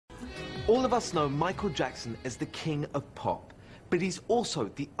All of us know Michael Jackson as the king of pop, but he's also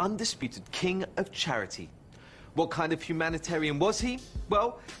the undisputed king of charity. What kind of humanitarian was he?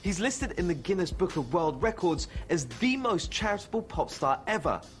 Well, he's listed in the Guinness Book of World Records as the most charitable pop star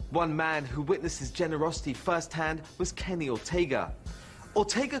ever. One man who witnessed his generosity firsthand was Kenny Ortega.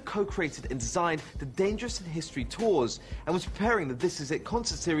 Ortega co-created and designed the Dangerous in History tours and was preparing the This Is It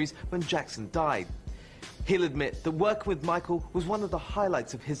concert series when Jackson died. He'll admit that working with Michael was one of the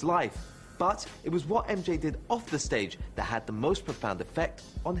highlights of his life, but it was what MJ did off the stage that had the most profound effect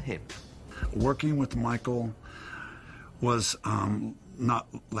on him. Working with Michael was not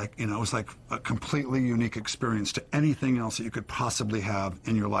like, it was like a completely unique experience to anything else that you could possibly have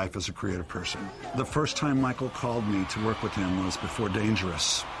in your life as a creative person. The first time Michael called me to work with him was before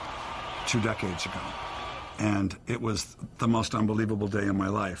Dangerous, 2 decades ago. And it was the most unbelievable day in my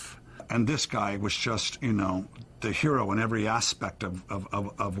life. And this guy was just, the hero in every aspect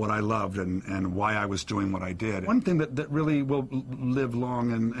of what I loved and why I was doing what I did. One thing that really will live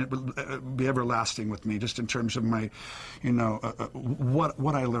long and be everlasting with me, just in terms of my,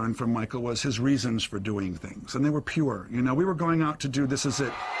 what I learned from Michael was his reasons for doing things. And they were pure. We were going out to do This Is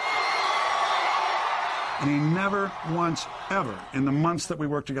It. And he never once, ever, in the months that we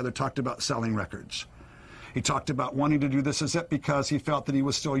worked together, talked about selling records. He talked about wanting to do This Is It because he felt that he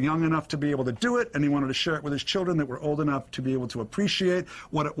was still young enough to be able to do it, and he wanted to share it with his children that were old enough to be able to appreciate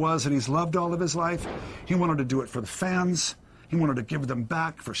what it was that he's loved all of his life. He wanted to do it for the fans. He wanted to give them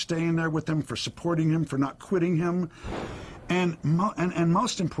back for staying there with him, for supporting him, for not quitting him. And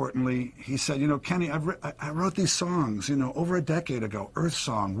most importantly, he said, Kenny, I wrote these songs, over a decade ago. Earth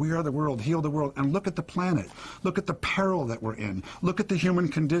Song, We Are the World, Heal the World, and look at the planet. Look at the peril that we're in. Look at the human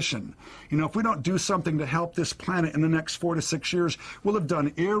condition. If we don't do something to help this planet in the next 4 to 6 years, we'll have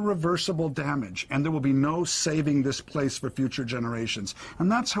done irreversible damage, and there will be no saving this place for future generations.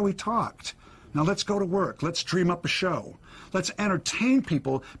 And that's how he talked. Now let's go to work. Let's dream up a show. Let's entertain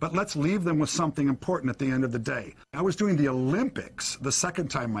people, but let's leave them with something important at the end of the day. I was doing the Olympics the second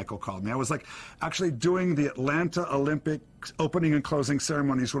time Michael called me. I was actually doing the Atlanta Olympics opening and closing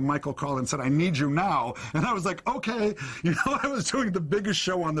ceremonies when Michael called and said, I need you now. And I was like, okay. I was doing the biggest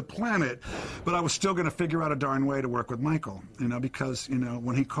show on the planet, but I was still going to figure out a darn way to work with Michael, because,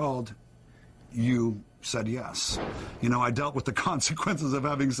 when he called, you said yes. I dealt with the consequences of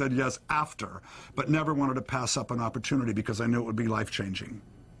having said yes after, but never wanted to pass up an opportunity because I knew it would be life-changing.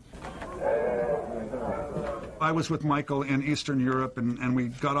 I was with Michael in Eastern Europe, and we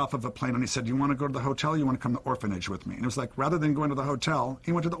got off of a plane, and he said, you want to go to the hotel? You want to come to the orphanage with me? And it was like, rather than going to the hotel,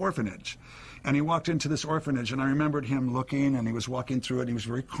 he went to the orphanage. And he walked into this orphanage, and I remembered him looking, and he was walking through it, and he was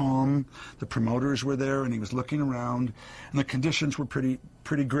very calm. The promoters were there, and he was looking around, and the conditions were pretty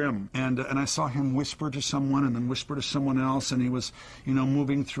grim. And I saw him whisper to someone, and then whisper to someone else, and he was,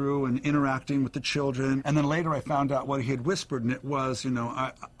 moving through and interacting with the children. And then later I found out what he had whispered, and it was,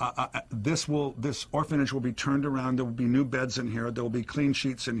 this orphanage will be turned around. There will be new beds in here. There will be clean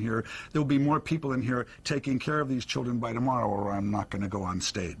sheets in here. There will be more people in here taking care of these children by tomorrow, or I'm not going to go on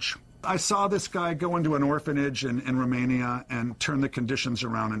stage. I saw this guy go into an orphanage in Romania and turn the conditions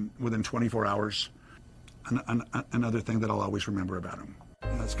around within 24 hours. Another thing that I'll always remember about him.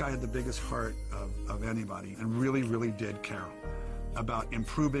 This guy had the biggest heart of anybody and really, really did care about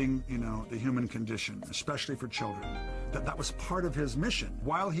improving, the human condition, especially for children. That was part of his mission.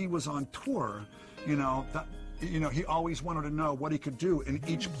 While he was on tour, he always wanted to know what he could do in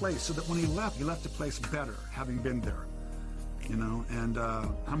each place so that when he left the place better, having been there. And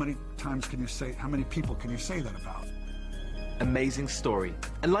how many people can you say that about? Amazing story.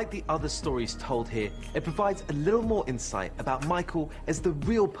 And like the other stories told here, it provides a little more insight about Michael as the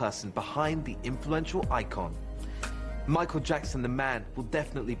real person behind the influential icon. Michael Jackson, the man, will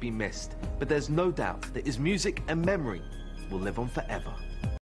definitely be missed, but there's no doubt that his music and memory will live on forever.